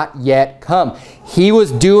was not yet come. He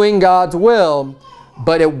was doing God's will,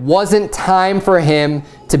 but it wasn't time for him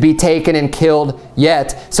to be taken and killed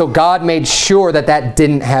yet. So God made sure that that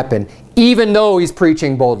didn't happen, even though he's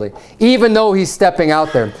preaching boldly, even though he's stepping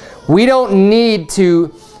out there. We don't need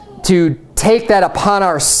to take that upon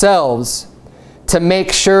ourselves to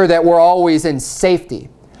make sure that we're always in safety.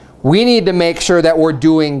 We need to make sure that we're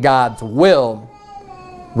doing God's will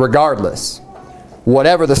regardless,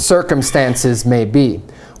 whatever the circumstances may be.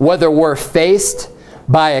 Whether we're faced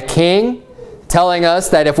by a king telling us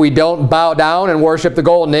that if we don't bow down and worship the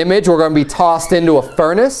golden image, we're going to be tossed into a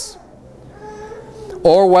furnace,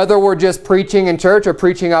 or whether we're just preaching in church or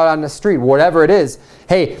preaching out on the street, whatever it is.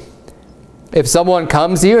 Hey, if someone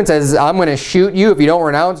comes to you and says, I'm going to shoot you if you don't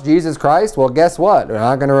renounce Jesus Christ, well, guess what? I'm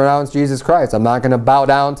not going to renounce Jesus Christ. I'm not going to bow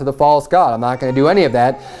down to the false god. I'm not going to do any of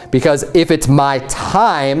that, because if it's my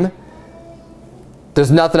time,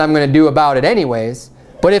 there's nothing I'm going to do about it anyways.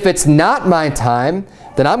 But if it's not my time,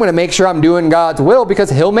 then I'm going to make sure I'm doing God's will, because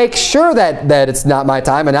he'll make sure that it's not my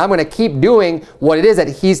time, and I'm going to keep doing what it is that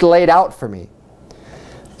he's laid out for me.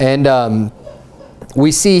 And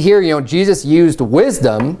we see here, Jesus used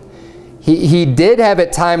wisdom. He did have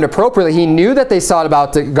it timed appropriately. He knew that they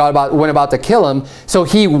went about to kill him, so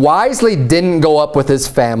he wisely didn't go up with his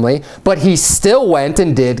family, but he still went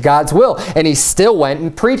and did God's will. And he still went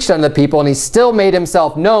and preached unto the people, and he still made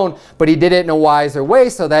himself known, but he did it in a wiser way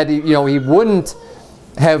so that he wouldn't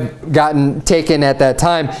have gotten taken at that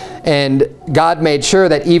time. And God made sure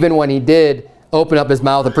that even when he did open up his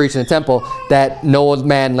mouth and preach in the temple, that no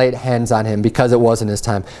man laid hands on him, because it wasn't his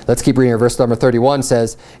time. Let's keep reading. Verse number 31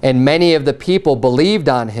 says, and many of the people believed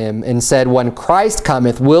on him and said, when Christ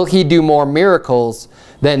cometh, will he do more miracles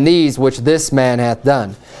than these which this man hath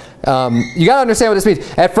done? You got to understand what this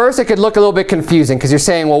means. At first it could look a little bit confusing, because you're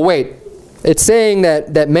saying, well, wait, it's saying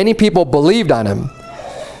that many people believed on him.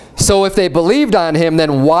 So if they believed on him,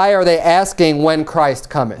 then why are they asking when Christ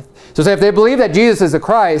cometh? So say if they believe that Jesus is the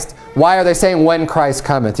Christ, why are they saying when Christ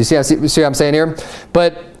cometh? You see what I'm saying here?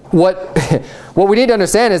 But what we need to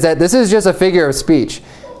understand is that this is just a figure of speech.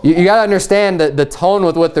 You got to understand the tone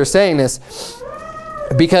with what they're saying this,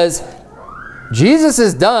 because Jesus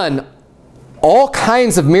has done all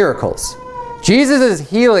kinds of miracles. Jesus is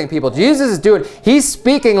healing people. Jesus is he's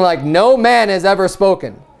speaking like no man has ever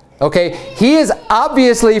spoken. Okay, he is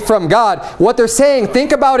obviously from God. What they're saying,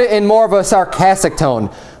 think about it in more of a sarcastic tone.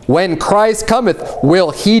 When Christ cometh,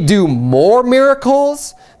 will he do more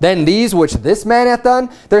miracles than these which this man hath done?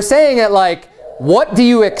 They're saying it like, what do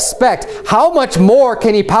you expect? How much more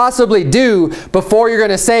can he possibly do before you're going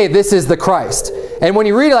to say this is the Christ? And when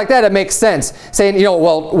you read it like that, it makes sense. Saying,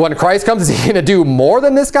 well, when Christ comes, is he going to do more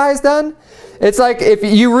than this guy's done? It's like if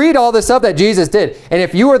you read all the stuff that Jesus did, and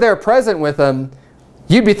if you were there present with him,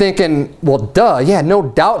 you'd be thinking, well, duh, yeah, no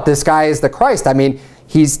doubt this guy is the Christ. I mean,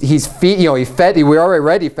 we already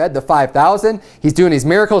read, he fed the 5,000. He's doing these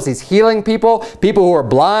miracles. He's healing people who are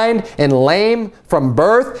blind and lame from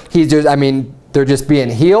birth. They're just being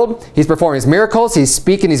healed. He's performing his miracles. He's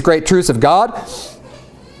speaking these great truths of God.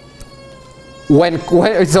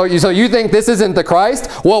 So you think this isn't the Christ?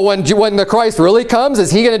 Well, when the Christ really comes,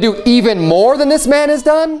 is he going to do even more than this man has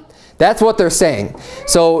done? That's what they're saying.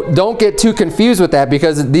 So don't get too confused with that,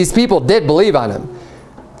 because these people did believe on him.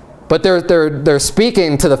 But they're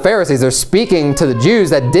speaking to the Pharisees. They're speaking to the Jews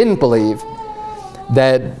that didn't believe.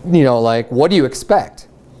 That, like, what do you expect?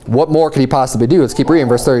 What more could he possibly do? Let's keep reading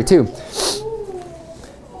verse 32.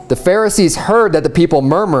 The Pharisees heard that the people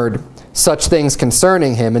murmured such things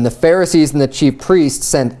concerning him, and the Pharisees and the chief priests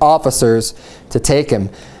sent officers to take him.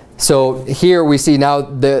 So here we see now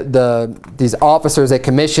these officers they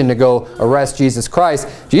commissioned to go arrest Jesus Christ.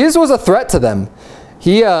 Jesus was a threat to them.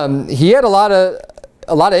 He had a lot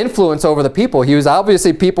of influence over the people.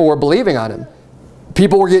 People were believing on him.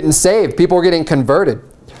 People were getting saved. People were getting converted.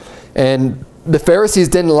 And the Pharisees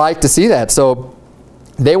didn't like to see that. So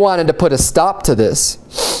they wanted to put a stop to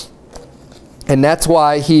this. And that's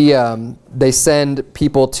why they send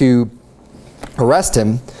people to arrest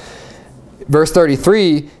him. Verse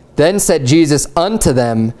 33, then said Jesus unto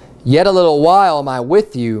them, yet a little while am I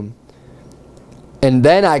with you, and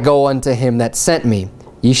then I go unto him that sent me.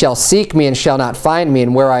 Ye shall seek me and shall not find me,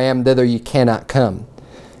 and where I am, thither ye cannot come.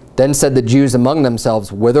 Then said the Jews among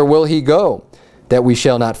themselves, whither will he go, that we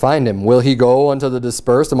shall not find him? Will he go unto the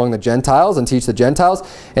dispersed among the Gentiles and teach the Gentiles?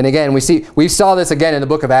 And again, we saw this again in the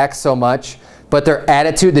book of Acts so much, but their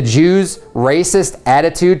attitude, the Jews' racist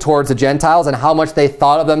attitude towards the Gentiles and how much they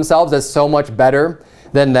thought of themselves as so much better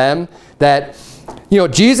than them, that,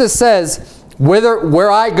 Jesus says,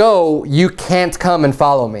 where I go, you can't come and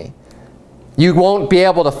follow me. You won't be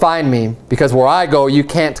able to find me, because where I go, you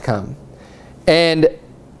can't come. And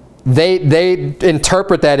they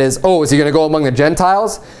interpret that as, oh, is he going to go among the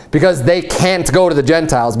Gentiles? Because they can't go to the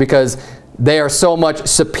Gentiles because they are so much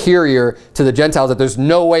superior to the Gentiles that there's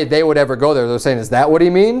no way they would ever go there. They're saying, is that what he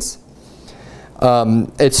means?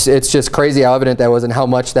 It's just crazy how evident that was and how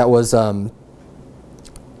much that was,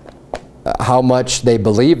 how much they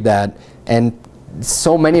believed that. And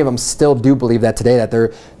so many of them still do believe that today,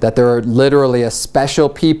 that they're literally a special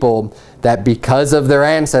people, that because of their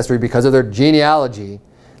ancestry, because of their genealogy,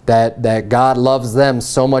 that God loves them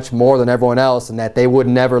so much more than everyone else, and that they would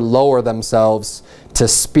never lower themselves to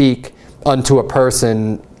speak unto a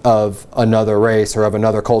person of another race or of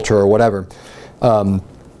another culture or whatever.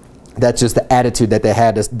 That's just the attitude that they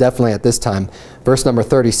had, definitely at this time. Verse number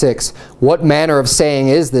 36, what manner of saying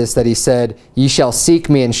is this that he said, ye shall seek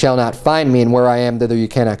me and shall not find me, and where I am, thither you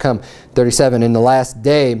cannot come. 37, in the last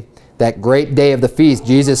day, that great day of the feast,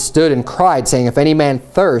 Jesus stood and cried, saying, if any man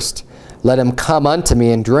thirst, let him come unto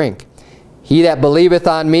me and drink. He that believeth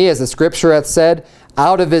on me, as the scripture hath said,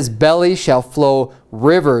 out of his belly shall flow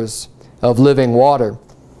rivers of living water.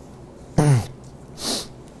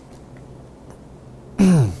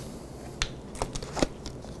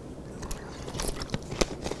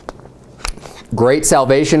 Great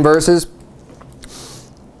salvation verses.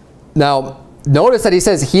 Now, notice that he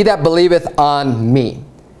says, he that believeth on me.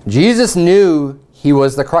 Jesus knew he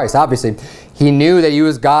was the Christ, obviously. He knew that he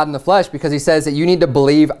was God in the flesh because he says that you need to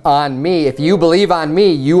believe on me. If you believe on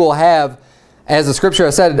me, you will have, as the scripture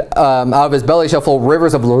has said, out of his belly shall flow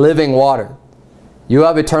rivers of living water. You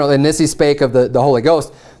have eternal, and this he spake of the Holy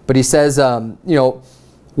Ghost. But he says, you know,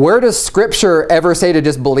 where does scripture ever say to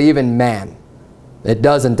just believe in man? It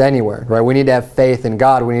doesn't anywhere, right? We need to have faith in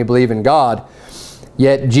God. We need to believe in God.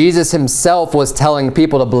 Yet Jesus himself was telling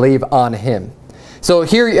people to believe on him. So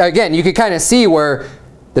here, again, you can kind of see where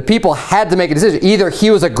the people had to make a decision. Either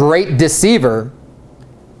he was a great deceiver,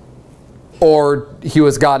 or he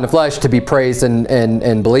was God in the flesh to be praised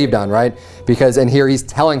and believed on, right? Because, and here he's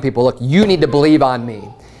telling people, look, you need to believe on me.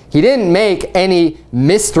 He didn't make any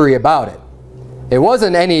mystery about it. It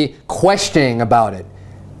wasn't any questioning about it.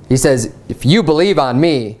 He says, if you believe on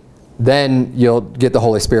me, then you'll get the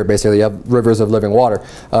Holy Spirit, basically. You have rivers of living water.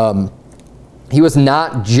 He was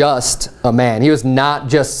not just a man. He was not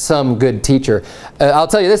just some good teacher. I'll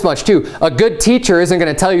tell you this much too. A good teacher isn't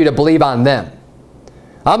going to tell you to believe on them.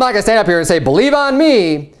 I'm not going to stand up here and say, believe on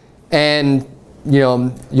me, and you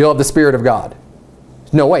know, you'll have the Spirit of God.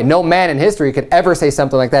 No way. No man in history could ever say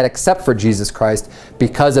something like that except for Jesus Christ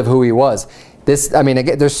because of who he was. This, I mean,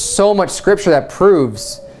 again, there's so much scripture that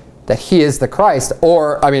proves that he is the Christ,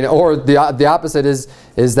 or I mean, or the opposite is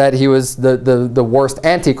that he was the worst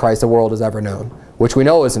antichrist the world has ever known, which we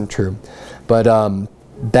know isn't true. But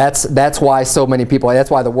that's why so many people,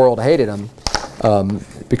 that's why the world hated him,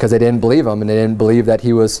 because they didn't believe him and they didn't believe that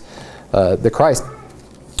he was the Christ.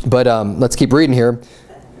 But let's keep reading here.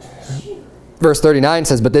 Verse 39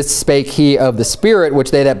 says, but this spake he of the Spirit,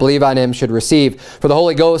 which they that believe on him should receive. For the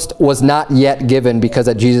Holy Ghost was not yet given, because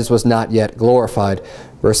that Jesus was not yet glorified.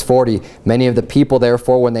 Verse 40, many of the people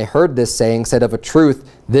therefore, when they heard this saying, said of a truth,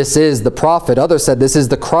 this is the prophet. Others said, this is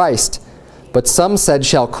the Christ. But some said,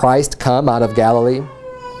 shall Christ come out of Galilee?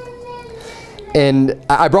 And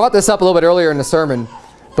I brought this up a little bit earlier in the sermon,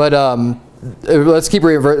 but let's keep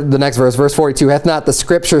reading the next verse. Verse 42, hath not the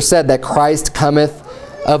scripture said that Christ cometh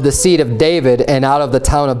of the seed of David, and out of the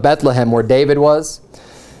town of Bethlehem, where David was?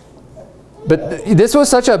 But this was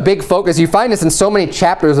such a big focus. You find this in so many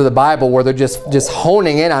chapters of the Bible where they're just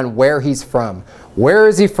honing in on where he's from. Where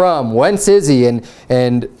is he from? Whence is he?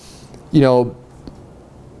 And you know,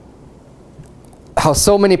 how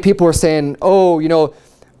so many people are saying, oh, you know,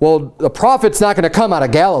 well, the prophet's not going to come out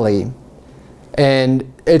of Galilee.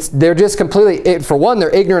 And they're just completely, for one,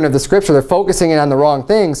 they're ignorant of the scripture. They're focusing in on the wrong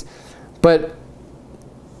things. But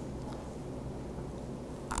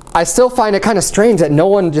I still find it kind of strange that no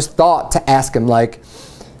one just thought to ask him, like,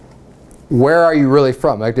 where are you really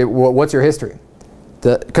from? Like, what's your history?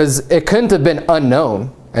 Because it couldn't have been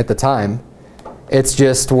unknown at the time. It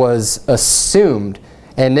just was assumed.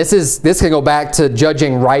 And this can go back to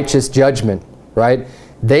judging righteous judgment, right?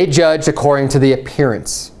 They judged according to the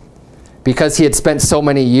appearance. Because he had spent so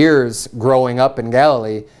many years growing up in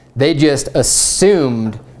Galilee, they just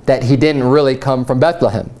assumed that he didn't really come from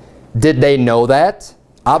Bethlehem. Did they know that?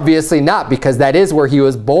 Obviously not, because that is where he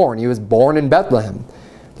was born. He was born in Bethlehem.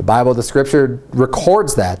 The Bible, the scripture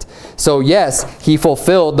records that. So yes, he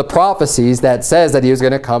fulfilled the prophecies that says that he was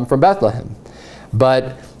going to come from Bethlehem.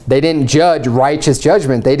 But they didn't judge righteous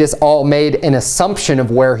judgment. They just all made an assumption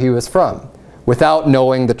of where he was from without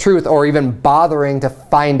knowing the truth or even bothering to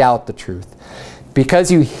find out the truth.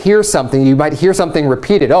 because you hear something, you might hear something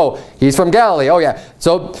repeated. Oh, he's from Galilee. Oh, yeah.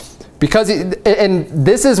 So, and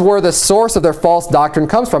this is where the source of their false doctrine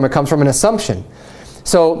comes from. It comes from an assumption.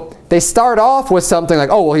 So they start off with something like,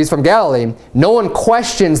 oh, well, he's from Galilee. No one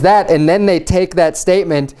questions that, and then they take that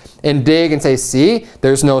statement and dig and say, see,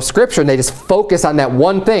 there's no scripture. And they just focus on that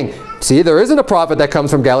one thing. See, there isn't a prophet that comes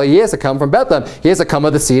from Galilee. He has to come from Bethlehem. He has to come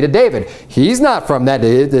of the seed of David. He's not from that.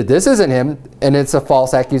 This isn't him. And it's a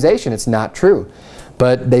false accusation. It's not true.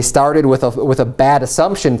 But they started with a bad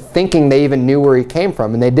assumption, thinking they even knew where he came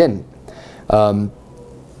from, and they didn't.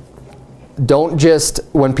 Don't just,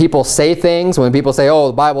 when people say things, when people say, oh,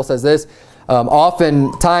 the Bible says this,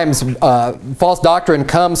 oftentimes false doctrine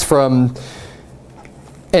comes from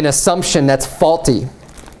an assumption that's faulty.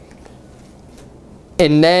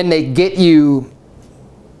 And then they get you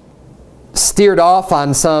steered off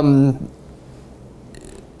on some,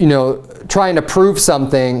 trying to prove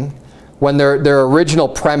something when their original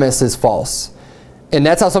premise is false. And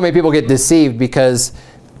that's how so many people get deceived, because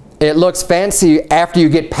it looks fancy after you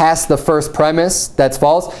get past the first premise that's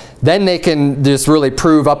false. Then they can just really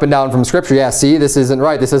prove up and down from Scripture, yeah, see, this isn't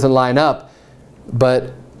right, this doesn't line up.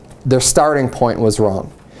 But their starting point was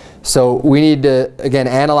wrong. So we need to, again,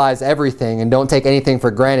 analyze everything and don't take anything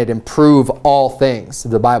for granted and prove all things.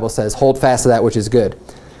 The Bible says, hold fast to that which is good.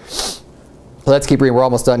 Let's keep reading. We're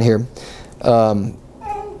almost done here.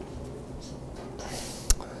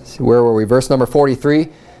 Where were we? Verse number 43.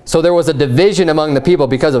 So there was a division among the people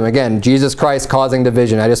because of him. Again, Jesus Christ causing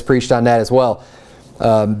division. I just preached on that as well.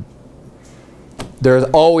 There's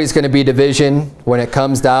always going to be division when it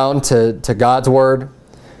comes down to God's word.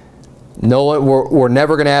 We're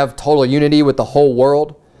never going to have total unity with the whole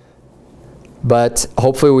world. But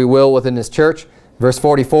hopefully we will within this church. Verse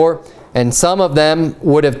 44. And some of them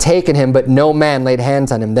would have taken him, but no man laid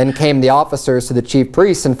hands on him. Then came the officers to the chief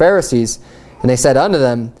priests and Pharisees, and they said unto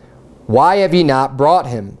them, why have ye not brought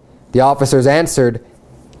him? The officers answered,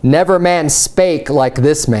 never man spake like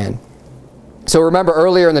this man. So remember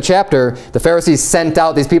earlier in the chapter, the Pharisees sent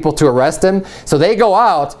out these people to arrest him. So they go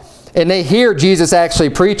out and they hear Jesus actually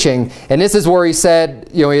preaching. And this is where he said,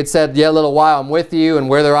 he had said, yet a little while I'm with you, and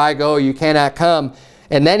whither I go you cannot come.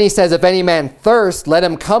 And then he says, if any man thirst, let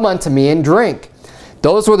him come unto me and drink.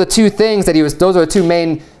 Those were the two things that those are the two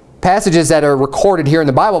main passages that are recorded here in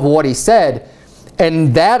the Bible of what he said.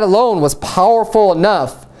 And that alone was powerful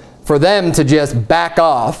enough for them to just back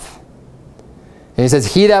off. And he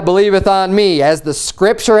says, he that believeth on me, as the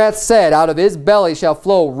scripture hath said, out of his belly shall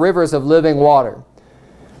flow rivers of living water.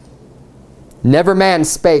 Never man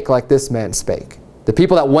spake like this man spake. The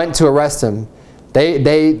people that went to arrest him,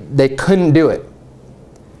 they couldn't do it.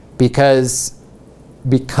 Because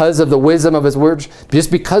of the wisdom of his words,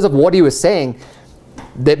 just because of what he was saying,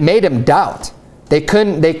 that made him doubt. They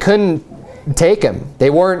couldn't take him.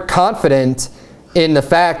 They weren't confident in the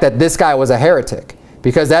fact that this guy was a heretic,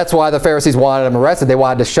 because that's why the Pharisees wanted him arrested. They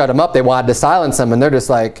wanted to shut him up. They wanted to silence him, and they're just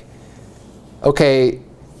like, okay,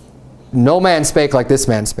 no man spake like this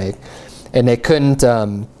man spake, and they couldn't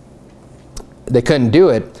do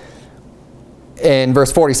it. In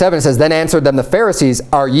verse 47 it says, then answered them the Pharisees,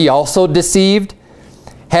 are ye also deceived?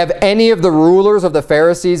 Have any of the rulers of the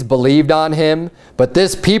Pharisees believed on him? But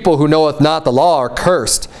this people who knoweth not the law are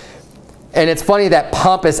cursed. And it's funny, that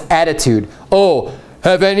pompous attitude. Oh,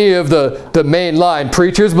 have any of the mainline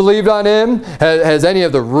preachers believed on him? Has any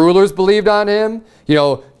of the rulers believed on him?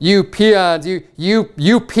 You peons,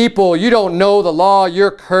 you people, you don't know the law.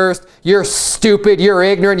 You're cursed. You're stupid. You're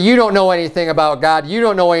ignorant. You don't know anything about God. You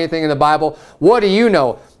don't know anything in the Bible. What do you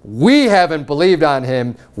know? We haven't believed on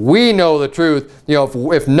him. We know the truth.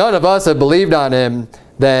 If none of us have believed on him,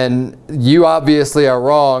 then you obviously are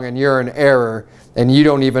wrong and you're in error. And you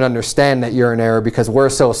don't even understand that you're in error because we're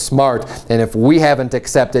so smart. And if we haven't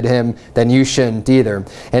accepted him, then you shouldn't either.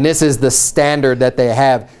 And this is the standard that they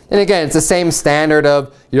have. And again, it's the same standard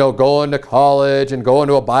of, going to college and going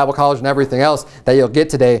to a Bible college and everything else that you'll get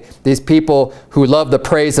today. These people who love the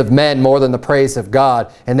praise of men more than the praise of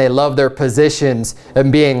God. And they love their positions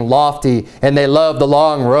and being lofty. And they love the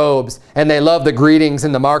long robes. And they love the greetings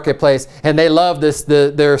in the marketplace. And they love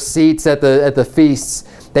their seats at the feasts.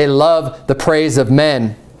 They love the praise of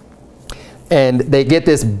men. And they get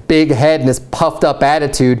this big head and this puffed up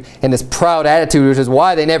attitude and this proud attitude, which is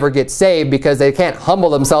why they never get saved, because they can't humble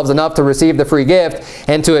themselves enough to receive the free gift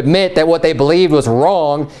and to admit that what they believed was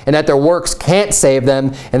wrong and that their works can't save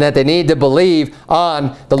them and that they need to believe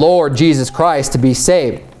on the Lord Jesus Christ to be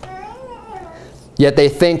saved. Yet they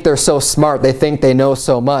think they're so smart. They think they know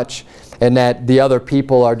so much. and that the other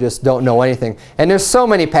people are just don't know anything. And there's so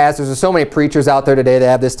many pastors, there's so many preachers out there today that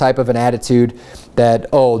have this type of an attitude that,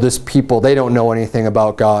 oh, this people, they don't know anything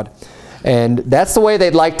about God. And that's the way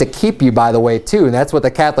they'd like to keep you, by the way, too. And that's what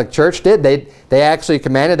the Catholic Church did. They actually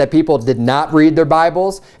commanded that people did not read their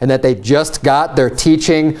Bibles, and that they just got their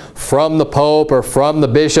teaching from the Pope or from the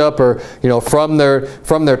bishop, or from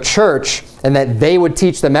their church, and that they would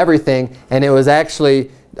teach them everything. And it was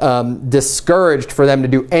actually discouraged for them to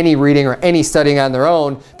do any reading or any studying on their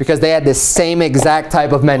own, because they had this same exact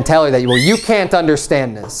type of mentality that, well, you can't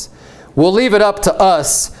understand this. We'll leave it up to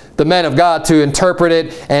us, the men of God, to interpret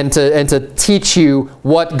it and to teach you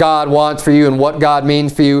what God wants for you and what God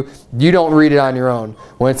means for you. You don't read it on your own.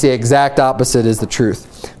 When it's the exact opposite is the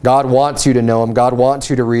truth. God wants you to know Him. God wants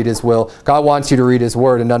you to read His will. God wants you to read His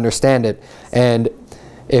Word and understand it. And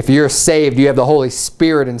if you're saved, you have the Holy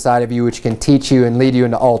Spirit inside of you, which can teach you and lead you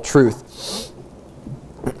into all truth.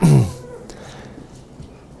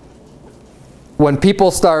 When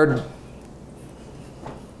people start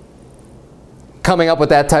coming up with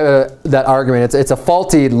that argument, it's a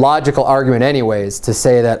faulty logical argument anyways, to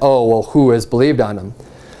say that, oh, well, who has believed on Him?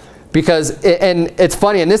 Because, and it's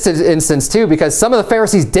funny in this instance too, because some of the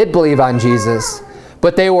Pharisees did believe on Jesus,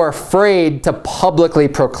 but they were afraid to publicly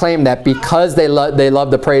proclaim that, because they love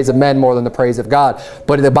the praise of men more than the praise of God.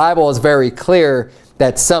 But the Bible is very clear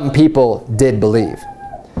that some people did believe.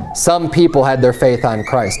 Some people had their faith on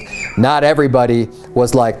Christ. Not everybody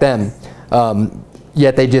was like them.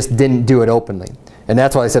 Yet they just didn't do it openly. And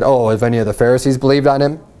that's why I said, oh, have any of the Pharisees believed on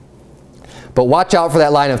Him? But watch out for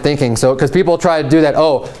that line of thinking. So, because people try to do that,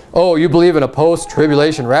 oh, you believe in a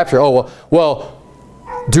post-tribulation rapture. Oh, well,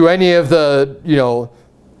 do any of the,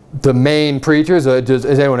 the main preachers, is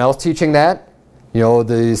anyone else teaching that?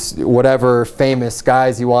 These whatever famous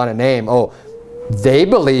guys you want to name, oh, they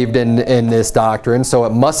believed in this doctrine, so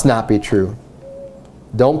it must not be true.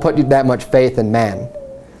 Don't put that much faith in man.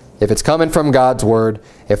 If it's coming from God's Word,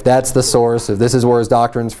 if that's the source, if this is where His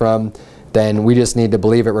doctrine's from, then we just need to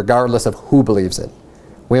believe it regardless of who believes it.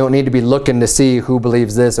 We don't need to be looking to see who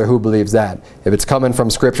believes this or who believes that. If it's coming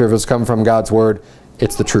from Scripture, if it's coming from God's Word,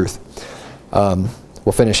 it's the truth.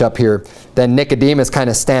 We'll finish up here. Then Nicodemus kind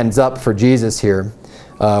of stands up for Jesus here.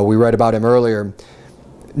 We read about him earlier.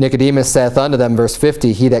 Nicodemus saith unto them, verse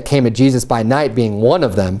 50, he that came to Jesus by night, being one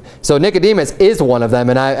of them. So Nicodemus is one of them,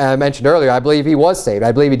 and I mentioned earlier, I believe he was saved.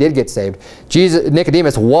 I believe he did get saved.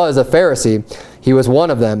 Nicodemus was a Pharisee. He was one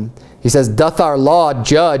of them. He says, doth our law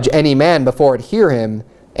judge any man before it hear him,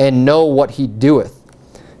 and know what he doeth?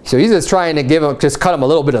 So he's just trying to just cut him a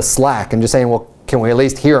little bit of slack, and just saying, well, can we at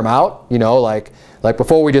least hear him out? Like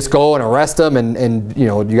before we just go and arrest him and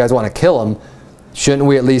you guys want to kill him, shouldn't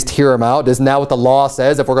we at least hear him out? Isn't that what the law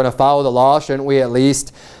says? If we're going to follow the law, shouldn't we at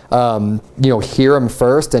least, hear him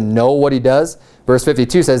first and know what he does? Verse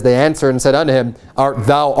 52 says, they answered and said unto him, art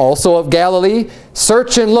thou also of Galilee?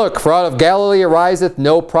 Search and look, for out of Galilee ariseth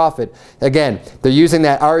no prophet. Again, they're using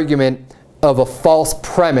that argument of a false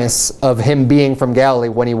premise of him being from Galilee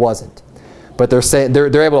when he wasn't. But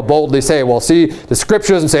they're able to boldly say, well, see, the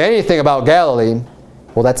Scripture doesn't say anything about Galilee.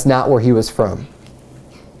 Well, that's not where he was from.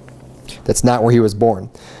 That's not where he was born.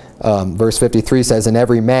 Verse 53 says, and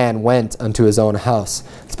every man went unto his own house.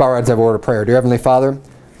 Let's bow our heads and have a word of prayer. Dear Heavenly Father,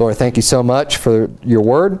 Lord, thank you so much for your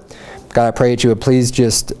word. God, I pray that you would please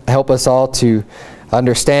just help us all to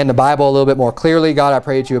understand the Bible a little bit more clearly. God, I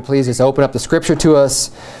pray that you would please just open up the Scripture to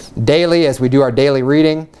us daily as we do our daily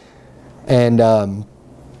reading. And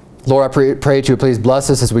Lord, I pray that you would please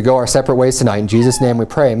bless us as we go our separate ways tonight. In Jesus' name we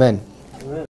pray, amen.